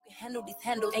handle these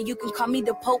handles. And you can call me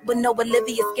the Pope, but no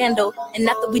Olivia scandal. And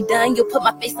after we done, you'll put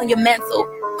my face on your mantle.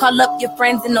 Call up your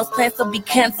friends and those plans will be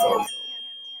canceled.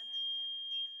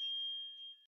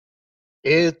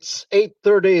 It's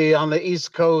 8:30 on the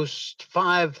East Coast,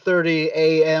 5:30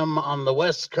 a.m. on the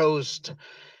West Coast,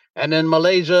 and in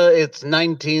Malaysia, it's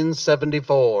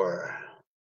 1974.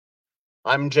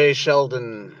 I'm Jay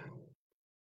Sheldon,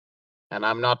 and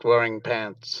I'm not wearing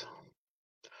pants.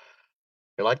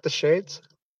 You like the shades?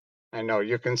 I know,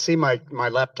 you can see my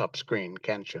laptop screen,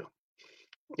 can't you?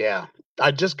 Yeah,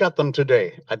 I just got them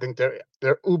today. I think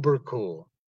they're uber cool,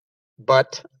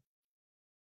 but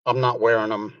I'm not wearing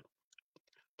them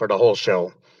for the whole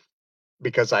show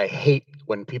because I hate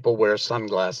when people wear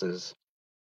sunglasses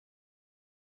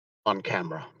on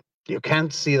camera. You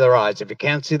can't see their eyes. If you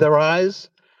can't see their eyes,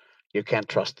 you can't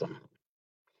trust them.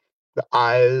 The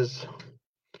eyes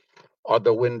are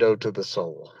the window to the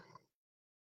soul.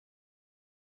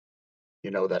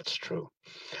 You know that's true.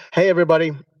 Hey,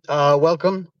 everybody.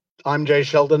 Welcome. I'm Jay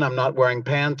Sheldon. I'm not wearing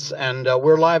pants. And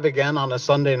we're live again on a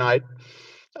Sunday night.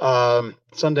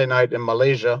 Sunday night in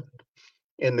Malaysia.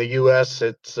 In the U.S.,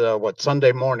 it's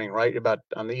Sunday morning, right? About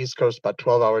on the East Coast, about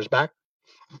 12 hours back.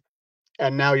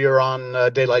 And now you're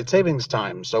on daylight savings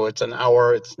time, so it's an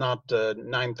hour. It's not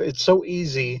 9. It's so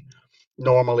easy.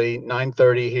 Normally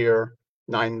 9:30 here,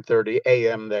 9:30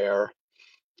 a.m. there,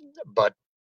 but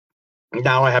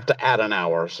now I have to add an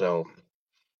hour,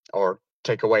 or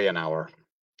take away an hour.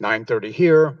 9:30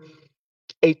 here,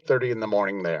 8:30 in the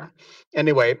morning there.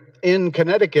 Anyway, in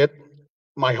Connecticut,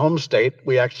 my home state,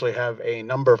 we actually have a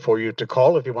number for you to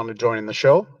call if you want to join in the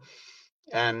show.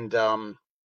 And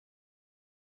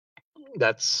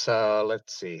that's,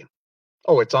 let's see.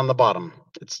 Oh, it's on the bottom.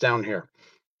 It's down here.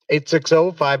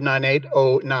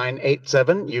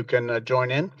 860-598-0987. You can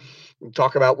join in and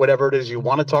talk about whatever it is you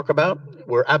want to talk about.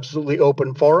 We're absolutely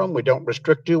open forum. We don't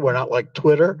restrict you. We're not like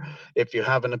Twitter. If you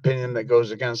have an opinion that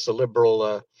goes against the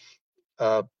liberal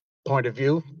point of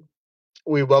view,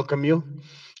 we welcome you.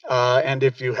 And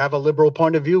if you have a liberal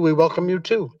point of view, we welcome you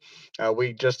too.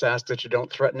 We just ask that you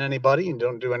don't threaten anybody and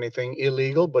don't do anything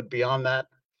illegal, but beyond that,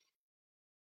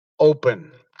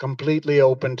 open, completely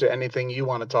open to anything you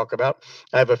want to talk about.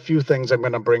 I have a few things I'm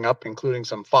going to bring up, including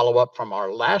some follow-up from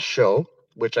our last show,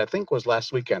 which I think was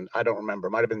last weekend. I don't remember.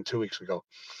 It might have been 2 weeks ago.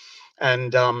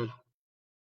 And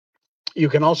you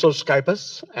can also Skype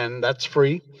us, and that's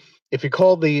free. If you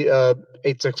call the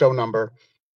 860 number,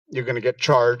 you're going to get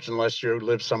charged unless you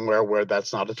live somewhere where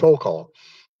that's not a toll call.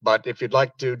 But if you'd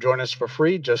like to join us for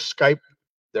free, just Skype.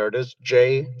 There it is,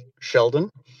 Jay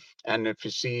Sheldon. And if you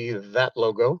see that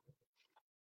logo,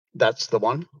 that's the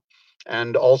one.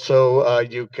 And also,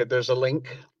 there's a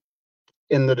link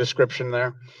in the description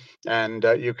there. And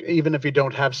even if you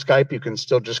don't have Skype, you can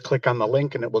still just click on the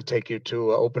link, and it will take you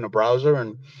to open a browser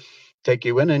and take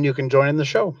you in, and you can join in the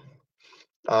show.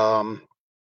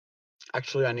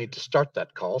 Actually, I need to start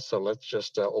that call, so let's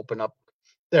just open up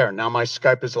there. Now my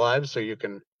Skype is live, so you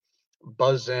can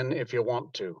buzz in if you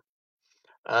want to.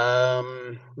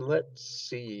 Let's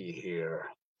see here.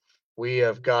 We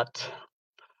have got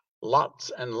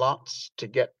lots and lots to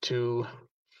get to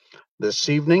this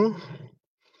evening.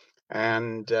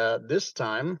 And this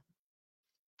time,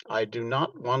 I do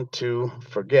not want to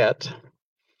forget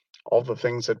all the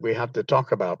things that we have to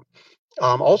talk about.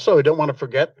 Also, I don't want to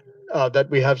forget that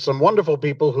we have some wonderful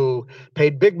people who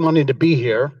paid big money to be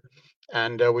here.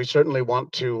 And we certainly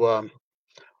want to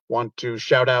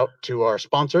shout out to our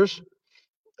sponsors.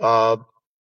 The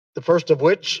first of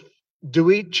which,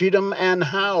 Dewey, Cheatham, and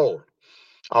Howe,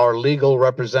 our legal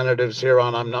representatives here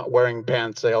on I'm Not Wearing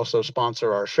Pants. They also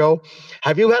sponsor our show.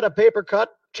 Have you had a paper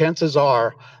cut? Chances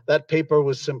are that paper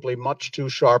was simply much too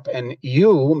sharp, and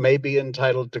you may be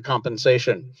entitled to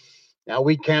compensation. Now,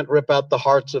 we can't rip out the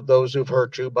hearts of those who've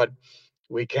hurt you, but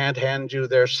we can't hand you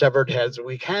their severed heads.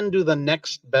 We can do the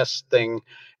next best thing,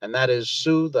 and that is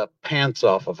sue the pants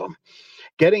off of them.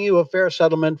 Getting you a fair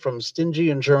settlement from stingy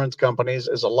insurance companies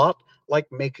is a lot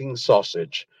like making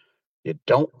sausage. You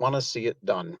don't want to see it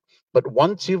done. But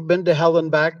once you've been to hell and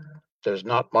back, there's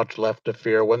not much left to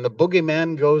fear. When the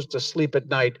boogeyman goes to sleep at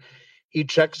night, he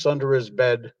checks under his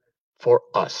bed for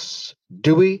us,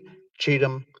 Dewey,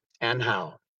 Cheatham, and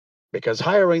Howe. Because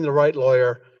hiring the right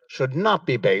lawyer should not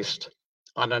be based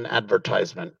on an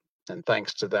advertisement. And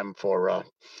thanks to them for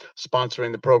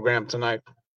sponsoring the program tonight.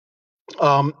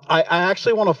 I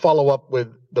actually want to follow up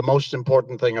with the most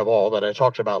important thing of all that I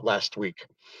talked about last week.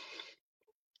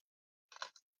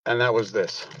 And that was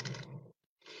this.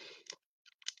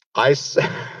 I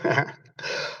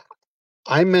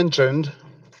mentioned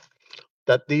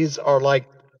that these are like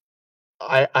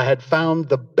I had found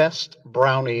the best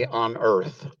brownie on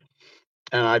earth,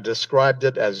 and I described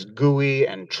it as gooey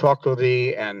and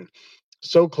chocolatey and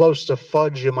so close to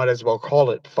fudge you might as well call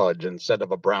it fudge instead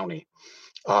of a brownie.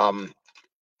 Um,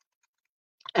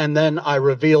 and then I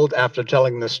revealed, after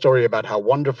telling this story about how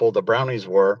wonderful the brownies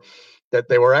were, that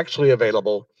they were actually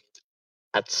available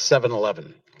at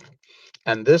 7-Eleven.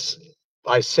 And this,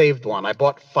 I saved one. I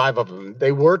bought 5 of them.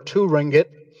 They were 2 ringgit,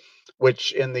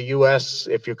 which in the US,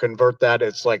 if you convert that,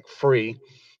 it's like free,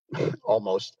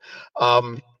 almost.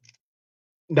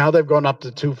 Now they've gone up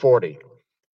to 2.40.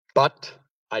 But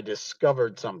I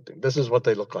discovered something. This is what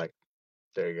they look like.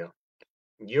 There you go.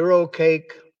 Euro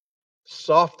cake,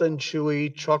 soft and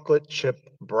chewy chocolate chip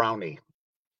brownie.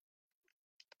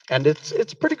 And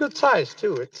it's pretty good size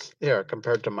too. It's here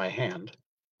compared to my hand.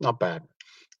 Not bad.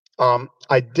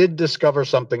 I did discover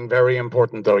something very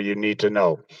important though you need to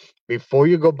know. Before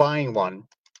you go buying one,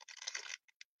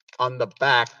 on the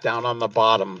back, down on the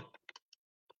bottom,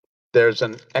 there's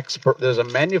a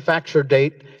manufacture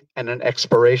date and an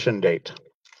expiration date.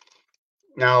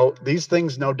 Now, these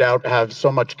things no doubt have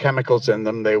so much chemicals in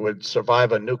them they would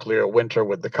survive a nuclear winter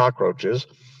with the cockroaches.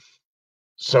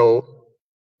 So,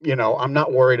 I'm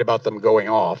not worried about them going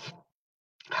off.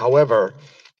 However,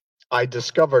 I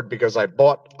discovered, because I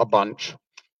bought a bunch,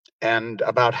 and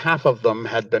about half of them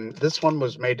this one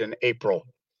was made in April,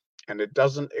 and it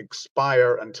doesn't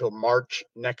expire until March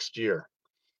next year.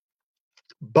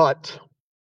 But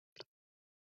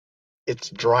it's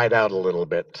dried out a little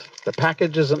bit. The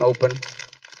package isn't open.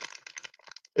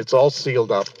 It's all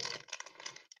sealed up.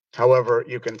 However,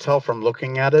 you can tell from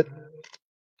looking at it,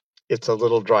 it's a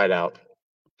little dried out.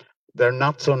 They're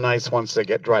not so nice once they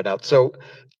get dried out. So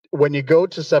when you go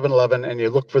to 7-Eleven and you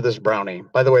look for this brownie,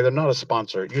 by the way, they're not a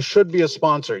sponsor. You should be a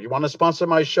sponsor. You want to sponsor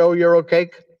my show, Euro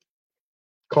Cake?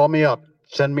 Call me up.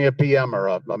 Send me a PM or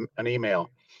an email,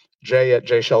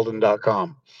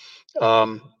 j@jsheldon.com.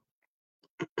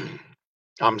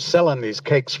 I'm selling these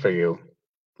cakes for you.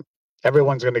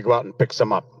 Everyone's going to go out and pick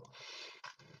some up.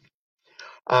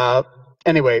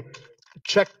 Anyway,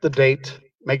 check the date.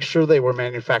 Make sure they were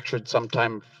manufactured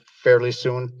sometime fairly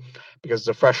soon, because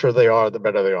the fresher they are, the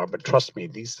better they are. But trust me,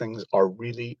 these things are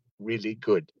really, really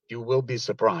good. You will be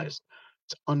surprised.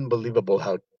 It's unbelievable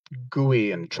how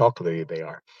gooey and chocolatey they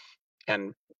are,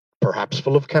 and perhaps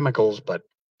full of chemicals, but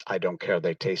I don't care.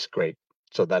 They taste great,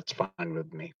 so that's fine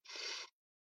with me.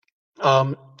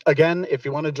 Again, if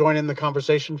you want to join in the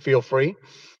conversation, feel free.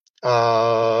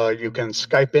 You can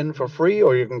Skype in for free,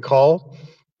 or you can call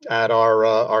at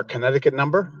our Connecticut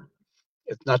number.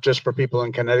 It's not just for people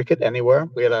in Connecticut, anywhere.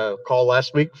 We had a call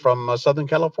last week from Southern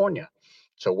California.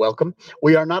 So welcome.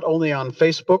 We are not only on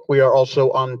Facebook, we are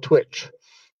also on Twitch.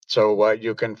 So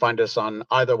you can find us on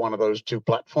either one of those 2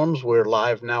 platforms. We're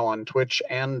live now on Twitch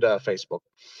and Facebook.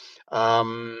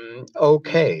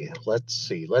 Okay, let's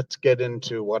see. Let's get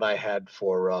into what I had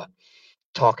for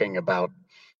talking about.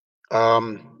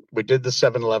 We did the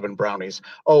 7-Eleven brownies.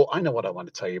 Oh, I know what I want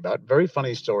to tell you about. Very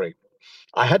funny story.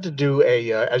 I had to do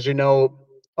as you know,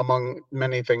 among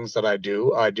many things that I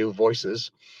do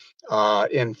voices.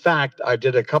 In fact, I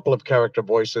did a couple of character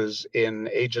voices in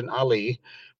Agent Ali,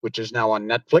 which is now on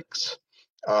Netflix.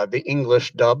 The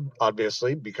English dub,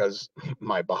 obviously, because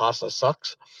my Bahasa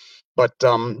sucks. But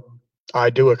I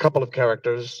do a couple of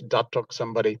characters, Datuk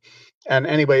somebody. And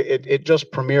anyway, it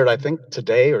just premiered, I think,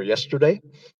 today or yesterday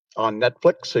on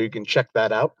Netflix, so you can check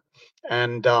that out.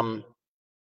 And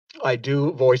I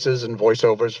do voices and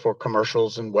voiceovers for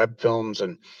commercials and web films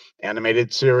and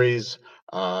animated series,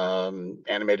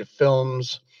 animated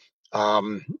films.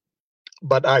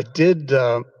 But I did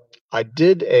a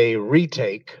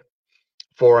retake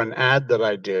for an ad that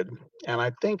I did, and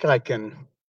I think I can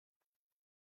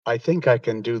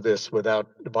do this without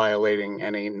violating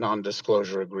any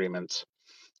non-disclosure agreements.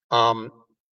 The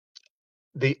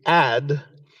ad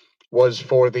was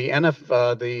for the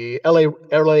the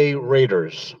LA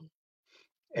Raiders,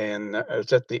 and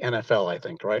it's at the NFL, I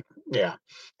think, right? Yeah,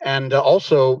 and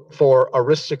also for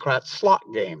Aristocrat slot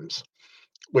games,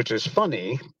 which is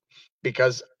funny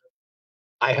because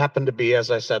I happen to be, as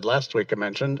I said last week, I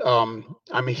mentioned, I'm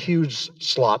a huge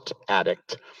slot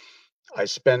addict. I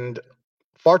spend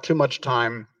far too much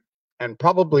time and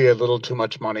probably a little too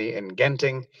much money in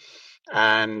Genting,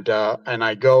 and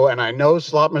I go, and I know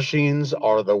slot machines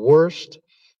are the worst.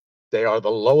 They are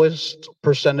the lowest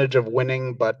percentage of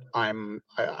winning, but I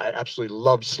absolutely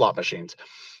love slot machines.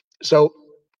 So,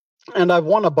 and I've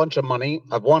won a bunch of money.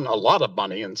 I've won a lot of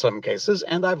money in some cases,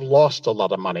 and I've lost a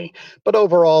lot of money. But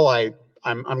overall,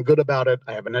 I'm good about it.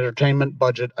 I have an entertainment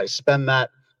budget. I spend that.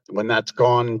 When that's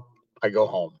gone, I go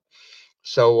home.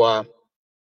 So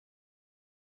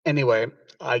Anyway,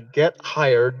 I get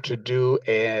hired to do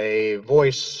a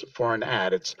voice for an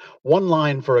ad. It's one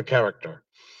line for a character.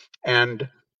 And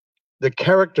the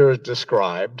character is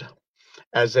described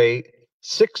as a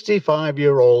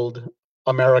 65-year-old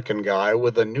American guy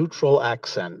with a neutral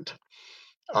accent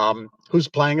who's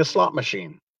playing a slot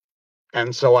machine.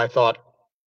 And so I thought,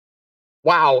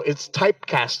 wow, it's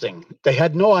typecasting. They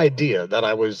had no idea that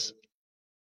I was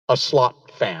a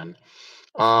slot fan.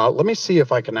 Let me see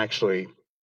if I can actually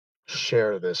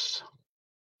share this.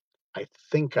 I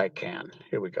think I can.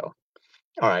 Here we go.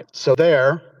 All right, so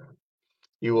there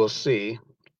you will see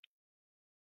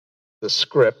the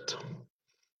script,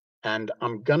 and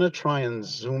I'm gonna try and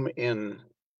zoom in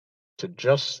to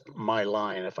just my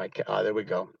line if I can. There we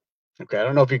go. Okay, I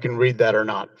don't know if you can read that or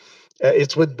not.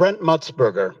 It's with Brent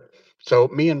Mutzberger. So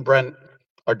me and Brent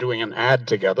are doing an ad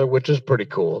together, which is pretty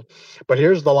cool. But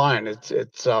here's the line.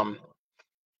 It's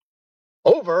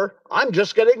over. I'm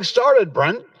just getting started,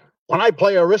 Brent. When I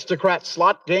play aristocrat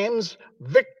slot games,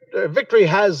 victory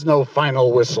has no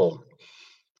final whistle.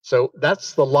 So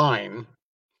that's the line.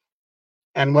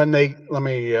 And when they, let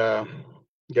me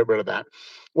get rid of that.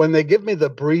 When they give me the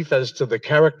brief as to the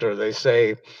character, they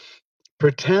say,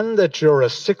 pretend that you're a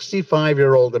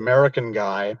 65-year-old American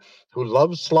guy who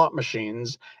loves slot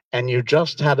machines and you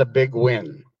just had a big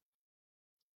win.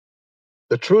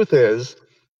 The truth is,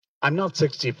 I'm not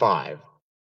 65,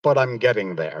 but I'm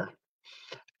getting there.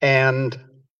 And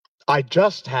I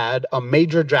just had a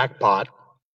major jackpot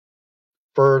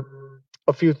for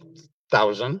a few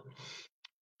thousand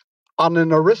on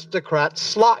an aristocrat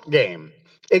slot game.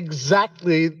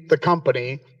 Exactly the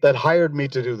company that hired me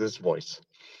to do this voice.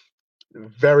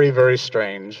 Very, very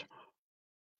strange.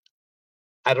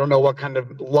 I don't know what kind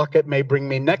of luck it may bring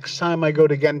me next time I go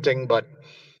to Genting, but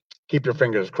keep your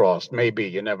fingers crossed. Maybe,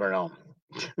 you never know.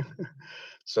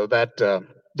 So that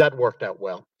worked out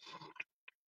well.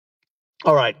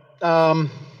 All right. On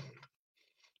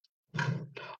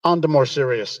to more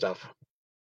serious stuff.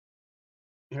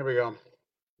 Here we go.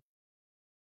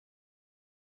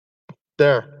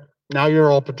 There. Now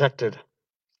you're all protected.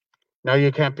 Now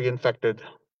you can't be infected.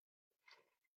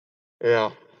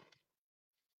 Yeah.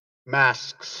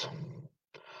 Masks.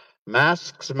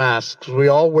 Masks. We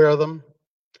all wear them.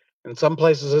 In some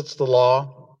places it's the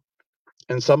law.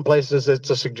 In some places it's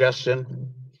a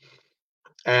suggestion.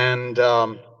 And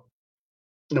no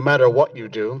matter what you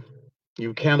do,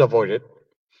 you can't avoid it.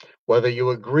 Whether you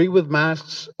agree with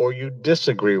masks or you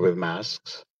disagree with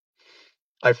masks.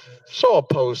 I saw a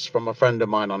post from a friend of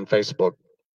mine on Facebook,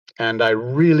 and I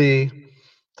really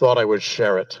thought I would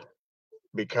share it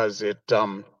because it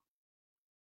kind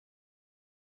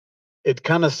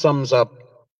of sums up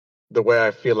the way I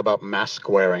feel about mask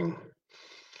wearing.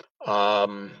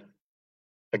 Again,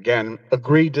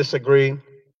 agree, disagree,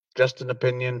 just an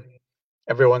opinion.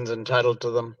 Everyone's entitled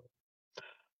to them,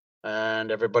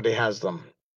 and everybody has them.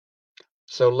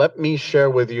 So let me share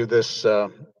with you this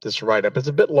this write-up. It's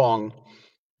a bit long,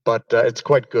 but it's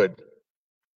quite good.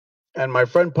 And my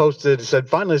friend posted, he said,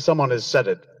 finally someone has said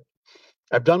it.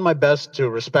 I've done my best to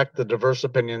respect the diverse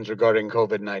opinions regarding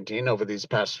COVID-19 over these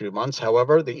past few months.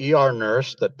 However, the ER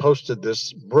nurse that posted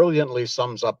this brilliantly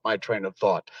sums up my train of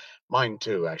thought. Mine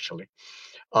too, actually.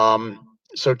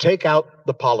 So take out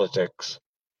the politics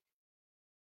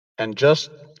and just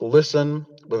listen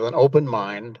with an open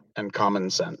mind and common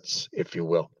sense, if you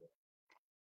will.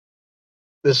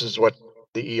 This is what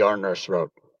the ER nurse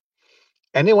wrote.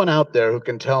 Anyone out there who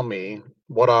can tell me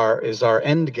what is our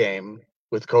end game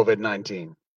with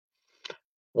COVID-19?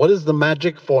 What is the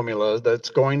magic formula that's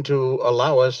going to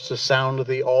allow us to sound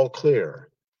the all clear?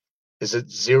 Is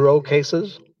it 0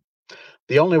 cases?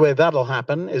 The only way that'll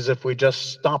happen is if we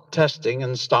just stop testing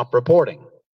and stop reporting.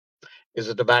 Is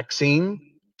it a vaccine?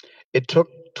 It took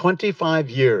 25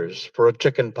 years for a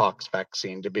chickenpox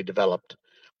vaccine to be developed.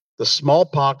 The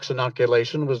smallpox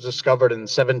inoculation was discovered in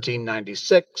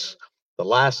 1796. The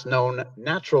last known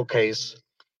natural case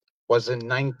was in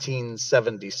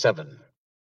 1977.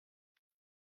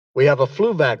 We have a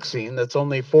flu vaccine that's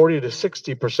only 40 to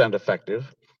 60%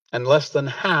 effective, and less than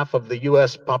half of the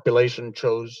US population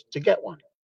chose to get one.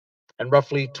 And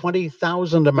roughly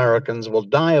 20,000 Americans will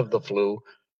die of the flu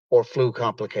or flu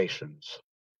complications.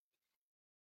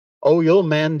 Oh, you'll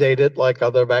mandate it like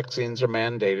other vaccines are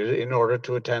mandated in order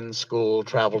to attend school,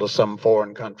 travel to some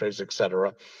foreign countries,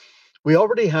 etc. We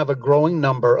already have a growing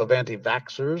number of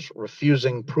anti-vaxxers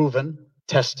refusing proven,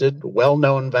 tested,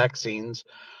 well-known vaccines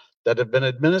that have been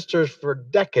administered for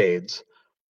decades,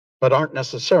 but aren't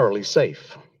necessarily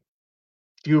safe.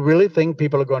 Do you really think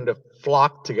people are going to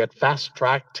flock to get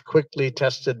fast-tracked, quickly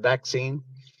tested vaccine?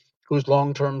 whose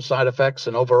long-term side effects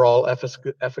and overall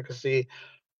efficacy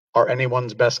are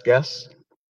anyone's best guess?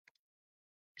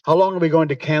 How long are we going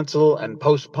to cancel and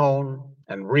postpone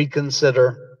and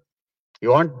reconsider?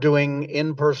 You aren't doing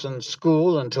in-person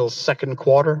school until second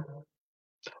quarter?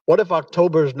 What if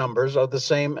October's numbers are the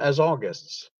same as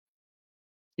August's?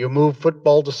 You move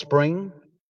football to spring?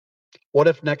 What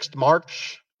if next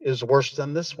March is worse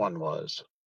than this one was?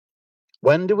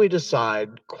 When do we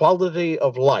decide quality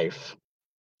of life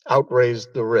outweighs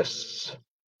the risks?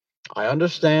 I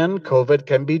understand COVID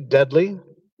can be deadly,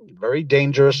 very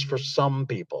dangerous for some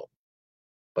people,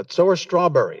 but so are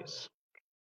strawberries,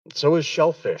 and so is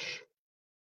shellfish.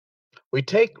 We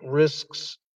take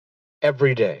risks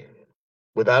every day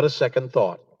without a second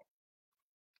thought.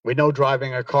 We know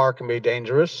driving a car can be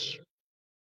dangerous.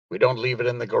 We don't leave it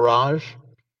in the garage.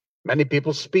 Many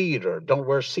people speed or don't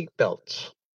wear seatbelts.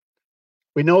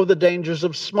 We know the dangers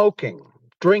of smoking,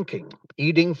 drinking,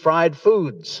 eating fried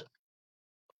foods.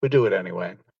 We do it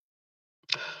anyway.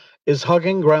 Is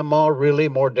hugging grandma really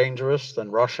more dangerous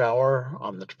than rush hour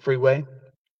on the freeway?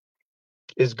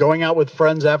 Is going out with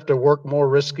friends after work more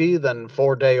risky than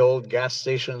 4-day-old gas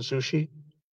station sushi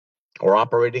or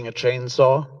operating a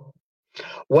chainsaw?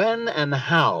 When and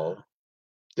how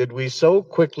did we so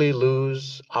quickly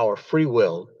lose our free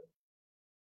will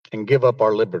and give up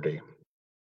our liberty?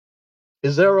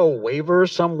 Is there a waiver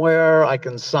somewhere I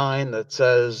can sign that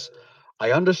says,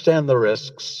 I understand the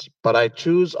risks, but I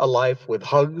choose a life with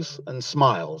hugs and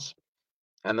smiles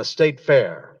and the state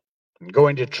fair and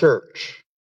going to church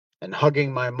and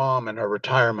hugging my mom in her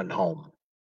retirement home?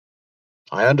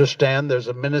 I understand there's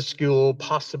a minuscule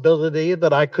possibility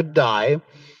that I could die,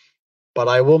 but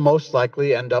I will most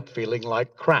likely end up feeling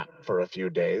like crap for a few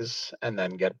days and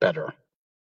then get better.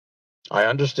 I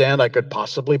understand I could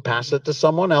possibly pass it to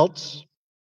someone else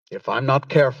if I'm not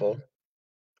careful,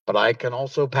 but I can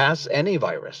also pass any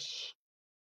virus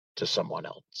to someone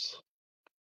else.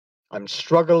 I'm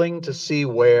struggling to see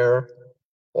where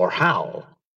or how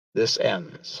this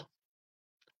ends.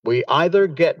 We either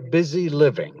get busy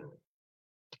living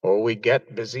or we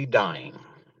get busy dying,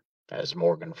 as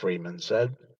Morgan Freeman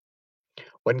said.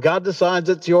 When God decides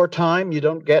it's your time, you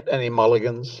don't get any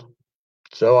mulligans.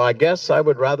 So I guess I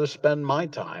would rather spend my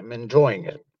time enjoying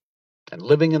it and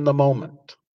living in the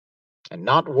moment and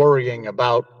not worrying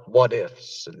about what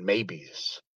ifs and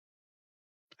maybes.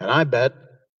 And I bet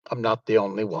I'm not the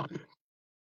only one.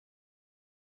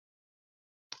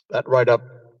 That write-up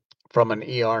from an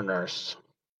ER nurse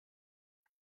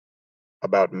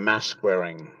about mask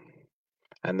wearing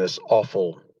and this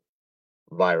awful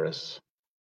virus.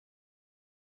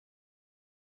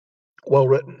 Well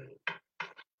written,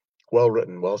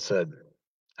 well said.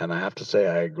 And I have to say,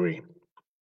 I agree.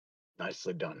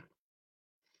 Nicely done.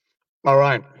 All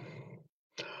right.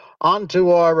 On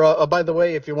to our, by the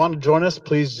way, if you want to join us,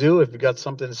 please do. If you've got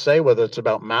something to say, whether it's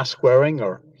about mask wearing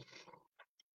or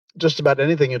just about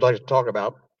anything you'd like to talk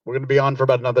about, we're going to be on for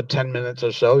about another 10 minutes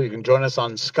or so. You can join us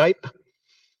on Skype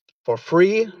for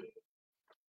free,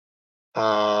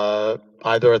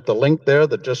 either at the link there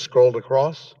that just scrolled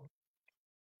across,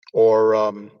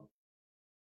 or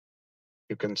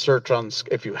you can search on,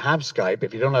 if you have Skype.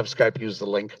 If you don't have Skype, use the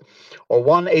link. Or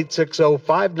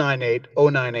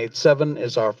 1-860-598-0987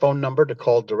 is our phone number to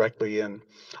call directly in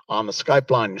on the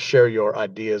Skype line and share your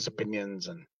ideas, opinions,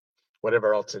 and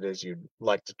whatever else it is you'd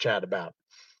like to chat about.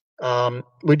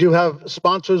 We do have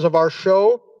sponsors of our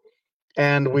show,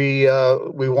 and we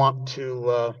want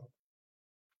to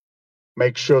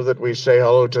make sure that we say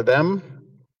hello to them.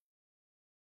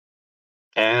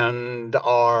 And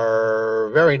our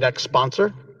very next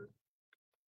sponsor,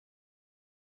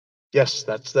 yes,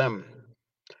 that's them.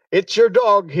 It's your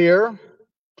dog here.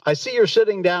 I see you're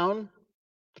sitting down,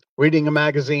 reading a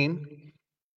magazine.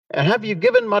 And have you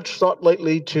given much thought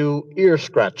lately to ear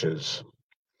scratches?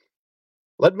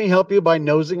 Let me help you by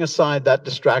nosing aside that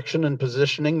distraction and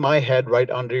positioning my head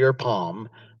right under your palm.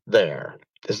 There.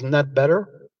 Isn't that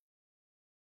better?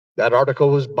 That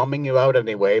article was bumming you out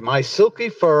anyway. My silky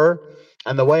fur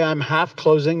and the way I'm half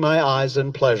closing my eyes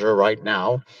in pleasure right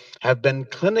now have been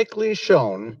clinically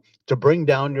shown to bring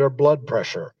down your blood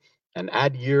pressure and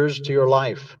add years to your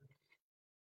life.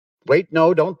 Wait,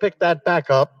 no, don't pick that back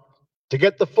up. To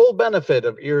get the full benefit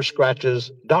of ear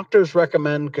scratches, doctors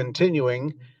recommend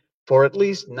continuing for at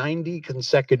least 90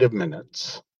 consecutive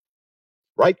minutes.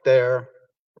 Right there.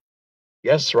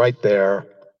 Yes, right there.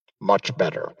 Much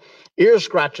better. Ear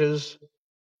scratches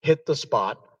hit the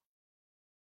spot.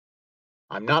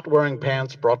 I'm not wearing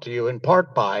pants, brought to you in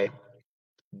part by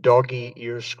Doggy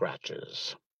Ear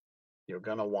Scratches. You're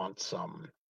going to want some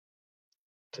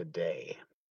today.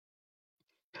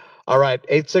 All right,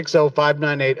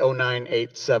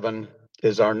 860-598-0987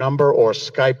 is our number, or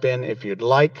Skype in if you'd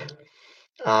like.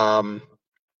 More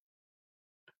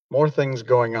things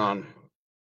going on.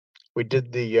 We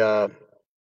did the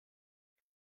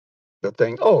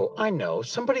thing. Oh, I know.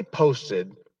 Somebody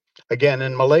posted, again,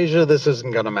 in Malaysia, this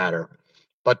isn't going to matter.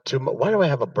 But why do I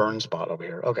have a burn spot over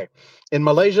here? Okay. In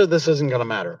Malaysia, this isn't going to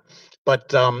matter.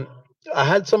 But I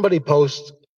had somebody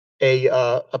post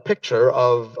a picture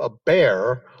of a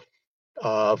bear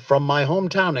from my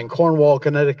hometown in Cornwall,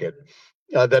 Connecticut,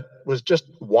 that was just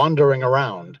wandering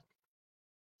around.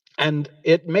 And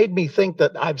it made me think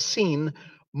that I've seen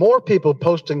more people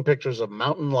posting pictures of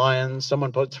mountain lions.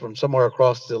 Someone puts from somewhere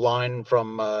across the line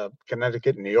from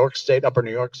Connecticut, New York State, upper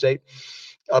New York State.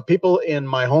 People in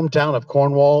my hometown of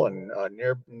Cornwall and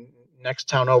near next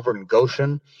town over in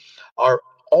Goshen are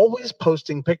always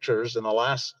posting pictures in the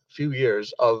last few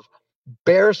years of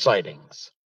bear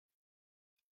sightings.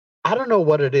 I don't know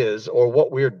what it is or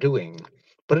what we're doing,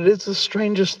 but it is the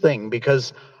strangest thing,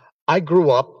 because I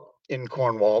grew up in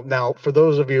Cornwall. Now, for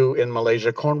those of you in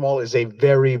Malaysia, Cornwall is a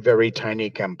very, very tiny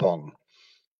kampong.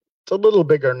 It's a little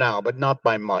bigger now, but not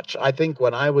by much. I think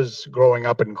when I was growing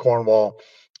up in Cornwall,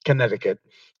 Connecticut,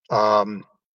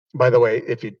 by the way,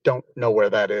 if you don't know where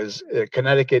that is,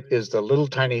 Connecticut is the little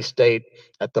tiny state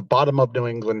at the bottom of New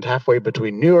England, halfway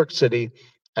between New York City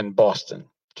and Boston,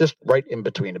 just right in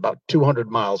between, about 200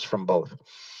 miles from both.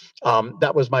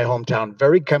 That was my hometown,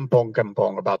 very kampong,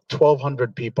 about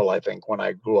 1,200 people, I think, when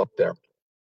I grew up there.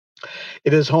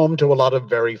 It is home to a lot of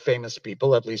very famous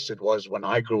people, at least it was when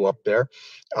I grew up there.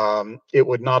 It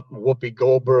would not, Whoopi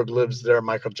Goldberg lives there,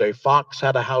 Michael J. Fox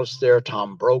had a house there,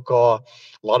 Tom Brokaw,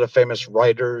 a lot of famous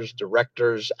writers,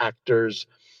 directors, actors,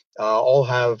 all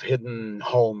have hidden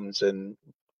homes in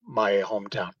my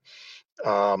hometown.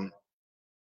 I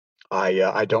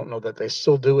don't know that they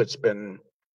still do. It's been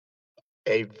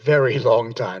a very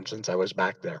long time since I was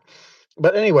back there.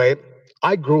 But anyway,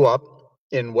 I grew up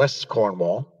in West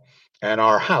Cornwall, and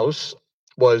our house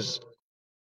was,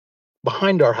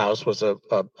 behind our house was a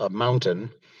mountain,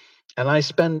 and I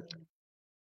spent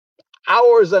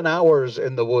hours and hours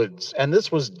in the woods. And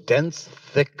this was dense,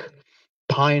 thick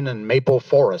pine and maple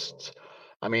forests.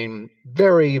 I mean,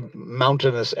 very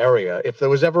mountainous area. If there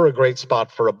was ever a great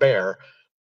spot for a bear,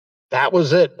 that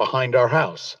was it, behind our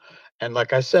house. And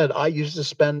like I said, I used to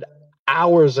spend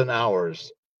hours and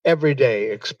hours every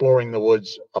day exploring the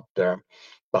woods up there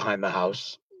behind the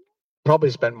house.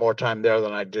 Probably spent more time there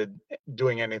than I did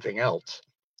doing anything else,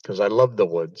 because I loved the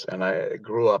woods and I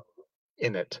grew up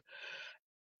in it.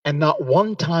 And not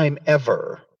one time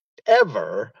ever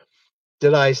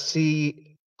did I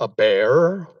see a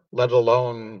bear, let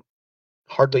alone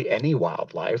hardly any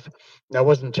wildlife. Now, it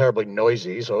wasn't terribly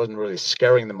noisy, so I wasn't really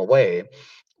scaring them away.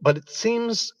 But it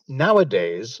seems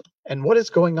nowadays, and what is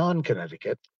going on,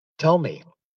 Connecticut? Tell me.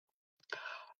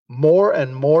 More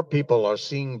and more people are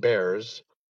seeing bears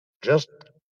just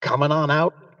coming on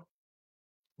out,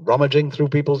 rummaging through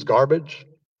people's garbage,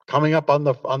 coming up on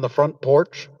the front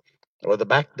porch or the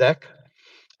back deck.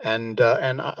 And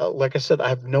like I said, I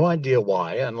have no idea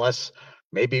why, unless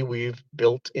maybe we've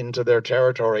built into their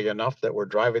territory enough that we're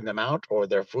driving them out, or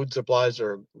their food supplies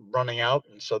are running out,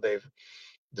 and so they've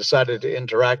decided to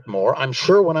interact more. I'm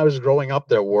sure when I was growing up,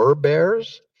 there were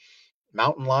bears,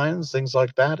 mountain lions, things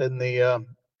like that in the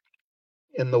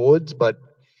woods, but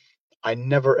I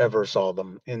never ever saw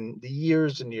them in the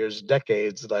years and years,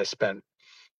 decades that I spent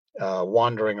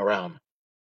wandering around.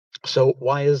 So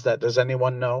why is that? Does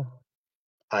anyone know?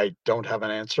 I don't have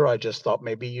an answer. I just thought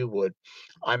maybe you would.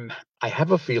 I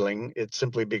have a feeling it's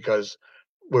simply because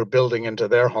we're building into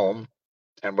their home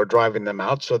and we're driving them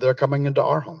out, so they're coming into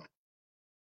our home.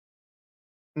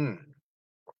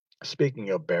 Speaking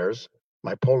of bears,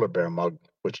 my polar bear mug,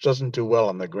 which doesn't do well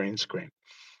on the green screen.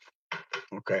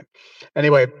 Okay.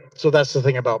 Anyway, so that's the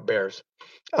thing about bears.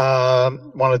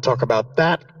 Want to talk about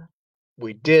that?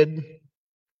 We did.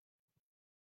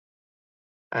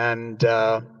 And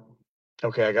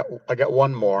okay, I got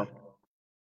one more,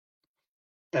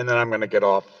 and then I'm going to get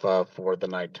off for the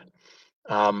night.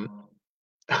 An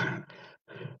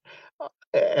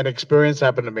experience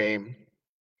happened to me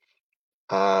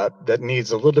that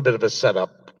needs a little bit of a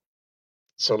setup,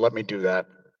 so let me do that.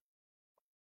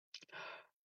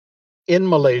 In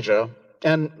Malaysia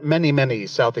and many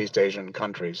Southeast Asian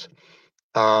countries,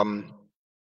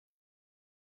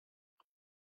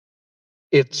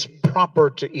 it's proper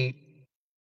to eat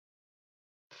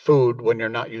food when you're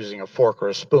not using a fork or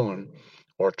a spoon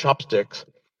or chopsticks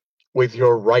with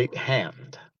your right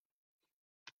hand,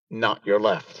 not your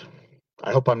left.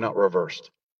 I hope I'm not reversed.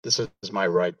 This is my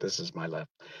right, this is my left.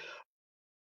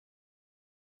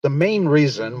 The main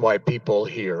reason why people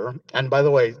here, and by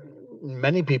the way,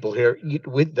 many people here eat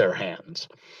with their hands.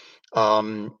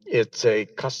 It's a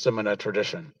custom and a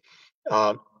tradition.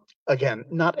 Uh, Again,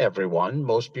 not everyone.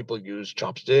 Most people use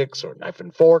chopsticks or knife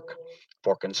and fork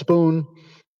and spoon,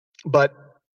 but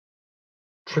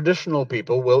traditional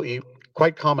people will eat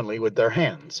quite commonly with their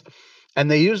hands, and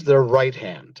they use their right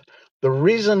hand. The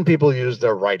reason people use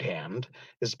their right hand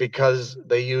is because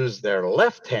they use their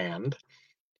left hand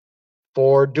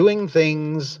for doing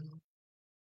things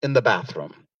in the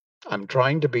bathroom. I'm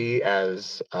trying to be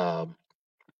as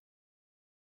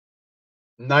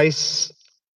nice,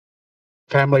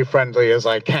 family friendly as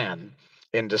I can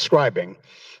in describing.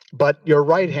 But your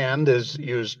right hand is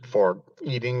used for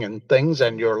eating and things,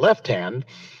 and your left hand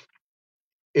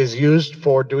is used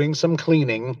for doing some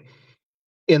cleaning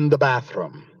in the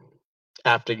bathroom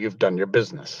after you've done your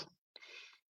business.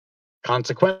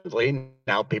 Consequently,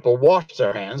 now people wash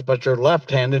their hands, but your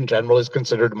left hand in general is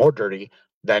considered more dirty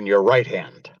than your right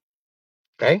hand.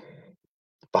 Okay?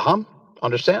 Baham?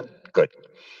 Understand? Good.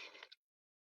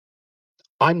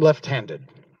 I'm left handed.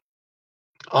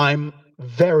 I'm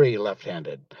very left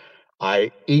handed.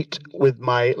 I eat with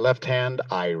my left hand.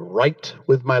 I write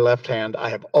with my left hand. I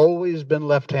have always been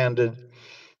left handed.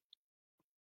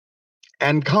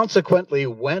 And consequently,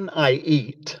 when I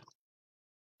eat,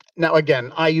 now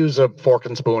again, I use a fork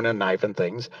and spoon and knife and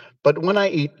things, but when I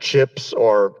eat chips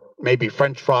or maybe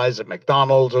French fries at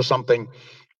McDonald's or something,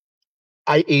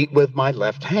 I eat with my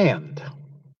left hand.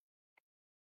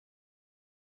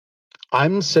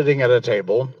 I'm sitting at a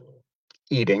table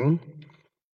eating.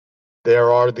 There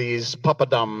are these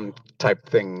papadum type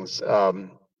things.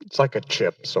 It's like a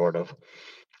chip, sort of.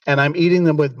 And I'm eating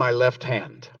them with my left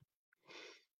hand.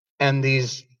 And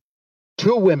these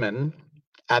two women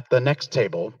at the next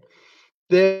table,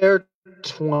 they're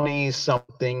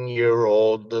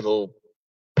 20-something-year-old little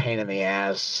pain in the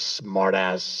ass, smart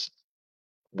ass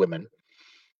women,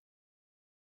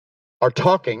 are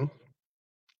talking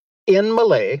in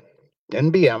Malay,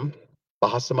 in BM,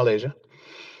 Bahasa Malaysia,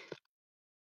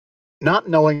 not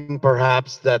knowing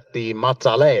perhaps that the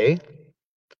Matsalay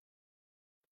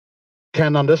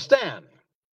can understand.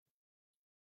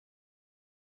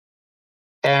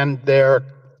 And they're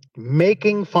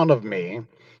making fun of me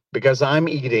because I'm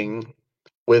eating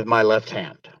with my left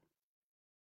hand,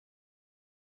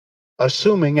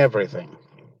 assuming everything,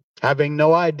 having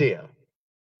no idea.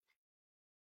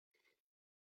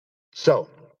 So,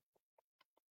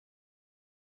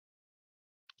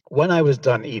 when I was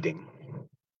done eating,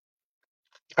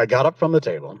 I got up from the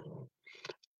table,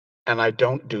 and I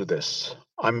don't do this.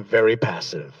 I'm very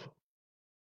passive,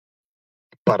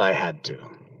 but I had to.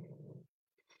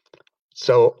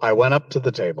 So I went up to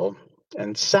the table,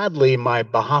 and sadly, my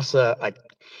Bahasa,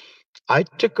 I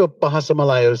took a Bahasa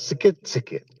Malayo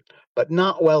sikit-sikit, but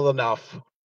not well enough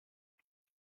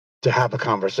to have a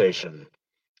conversation.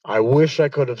 I wish I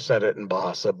could have said it in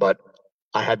Bahasa, but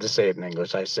I had to say it in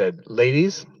English. I said,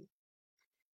 ladies,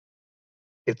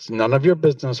 it's none of your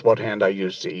business what hand I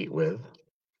use to eat with.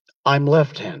 I'm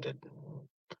left-handed.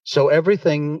 So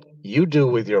everything you do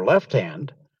with your left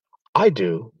hand, I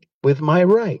do with my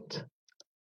right.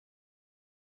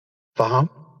 Faham?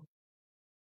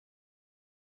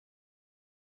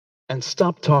 And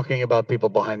stop talking about people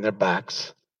behind their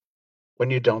backs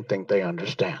when you don't think they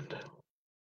understand.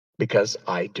 Because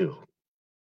I do.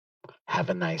 Have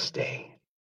a nice day.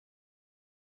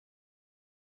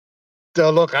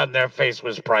 The look on their face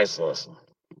was priceless.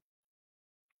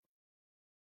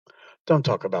 Don't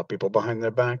talk about people behind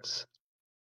their backs.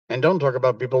 And don't talk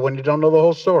about people when you don't know the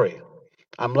whole story.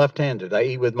 I'm left-handed. I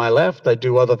eat with my left. I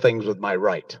do other things with my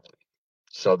right.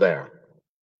 So there.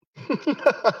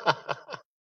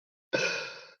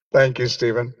 Thank you,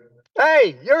 Stephen.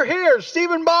 Hey, you're here,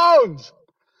 Stephen Bones.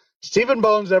 Stephen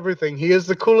Bones, everything. He is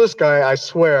the coolest guy, I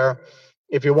swear.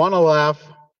 If you want to laugh,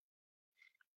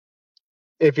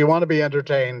 if you want to be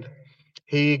entertained,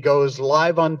 he goes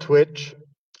live on Twitch.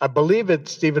 I believe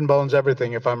it's Stephen Bones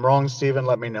Everything. If I'm wrong, Stephen,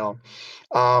 let me know.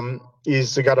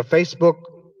 He's got a Facebook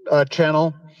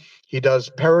channel. He does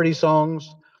parody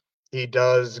songs. He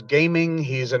does gaming.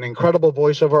 He's an incredible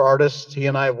voiceover artist. He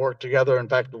and I have worked together. In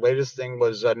fact, the latest thing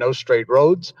was No Straight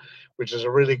Roads, which is a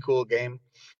really cool game.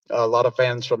 A lot of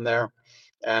fans from there.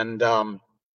 And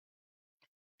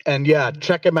yeah,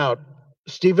 check him out.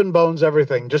 Stephen Bones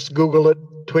Everything. Just Google it,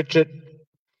 Twitch it,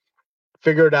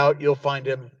 figure it out. You'll find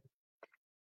him.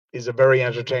 He's a very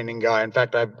entertaining guy. In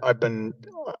fact, I've been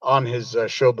on his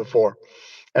show before.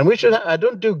 And we should, I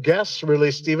don't do guests really,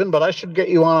 Stephen, but I should get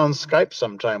you on Skype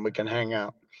sometime. We can hang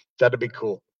out. That'd be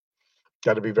cool.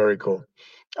 That'd be very cool.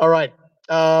 All right.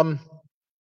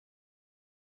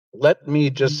 Let me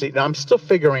just see. Now, I'm still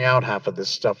figuring out half of this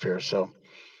stuff here, so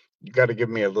you got to give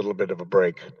me a little bit of a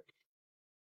break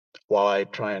while I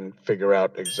try and figure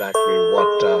out exactly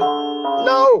what.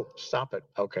 No, stop it.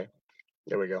 Okay,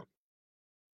 there we go.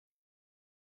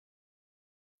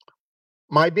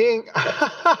 My being,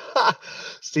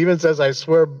 Steven says, I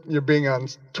swear your being on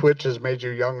Twitch has made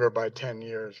you younger by 10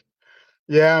 years.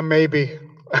 Yeah, maybe.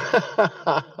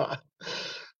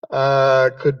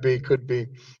 Could be.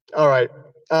 All right.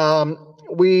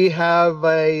 We have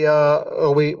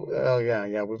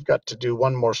we've got to do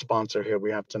one more sponsor here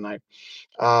we have tonight.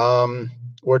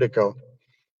 Where'd it go?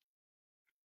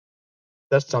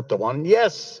 That's not the one.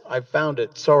 Yes, I found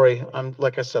it. Sorry.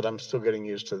 Like I said, I'm still getting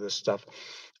used to this stuff.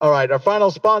 All right, our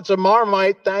final sponsor,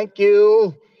 Marmite. Thank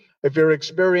you. If you're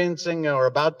experiencing or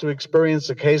about to experience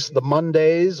a case of the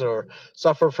Mondays or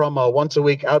suffer from a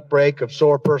once-a-week outbreak of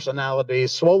sore personality,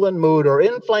 swollen mood, or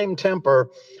inflamed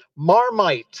temper,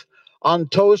 Marmite on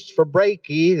toast for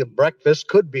breakfast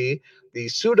could be the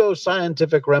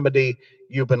pseudo-scientific remedy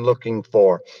you've been looking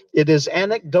for. It is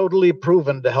anecdotally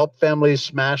proven to help families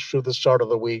smash through the start of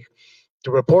the week. To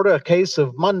report a case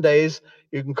of Mondays,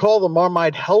 you can call the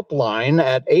Marmite helpline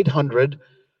at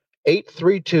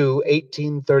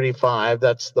 800-832-1835.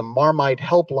 That's the Marmite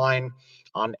helpline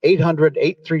on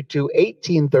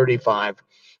 800-832-1835.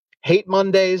 Hate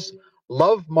Mondays,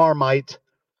 love Marmite.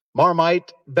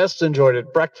 Marmite, best enjoyed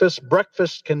at breakfast.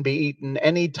 Breakfast can be eaten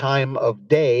any time of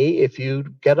day if you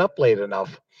get up late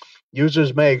enough.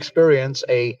 Users may experience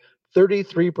a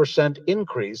 33%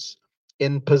 increase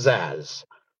in pizzazz,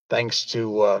 thanks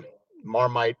to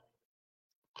Marmite,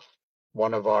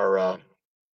 one of our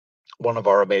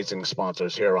amazing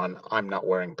sponsors here on I'm Not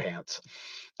Wearing Pants.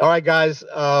 All right, guys,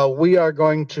 we are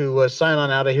going to sign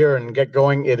on out of here and get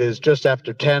going. It is just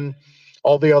after 10.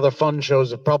 All the other fun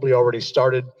shows have probably already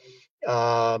started.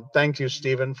 Thank you,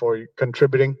 Stephen, for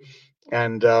contributing.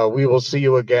 And we will see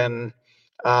you again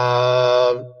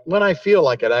when I feel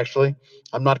like it, actually.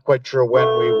 I'm not quite sure when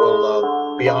we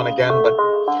will be on again, but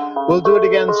we'll do it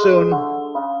again soon.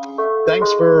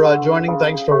 Thanks for joining.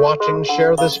 Thanks for watching.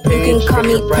 Share this page. You can call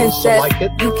me princess. Like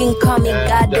it. You can call me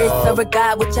goddess or a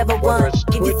god, whichever one.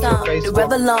 Give you some, the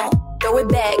Revlon. Throw it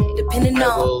back, depending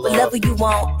on what level you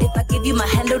want. If I give you my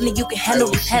handle, then you can handle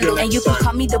this handle. And you can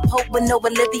call me the Pope with no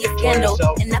Olivia scandal.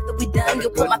 And after we done,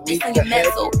 you'll put my face on your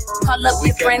mantle. Call up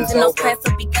your friends and those plans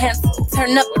will be canceled.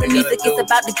 Turn up the music, it's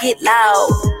about to get loud.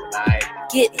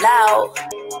 Get loud.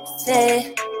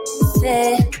 Say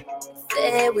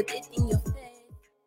with it in your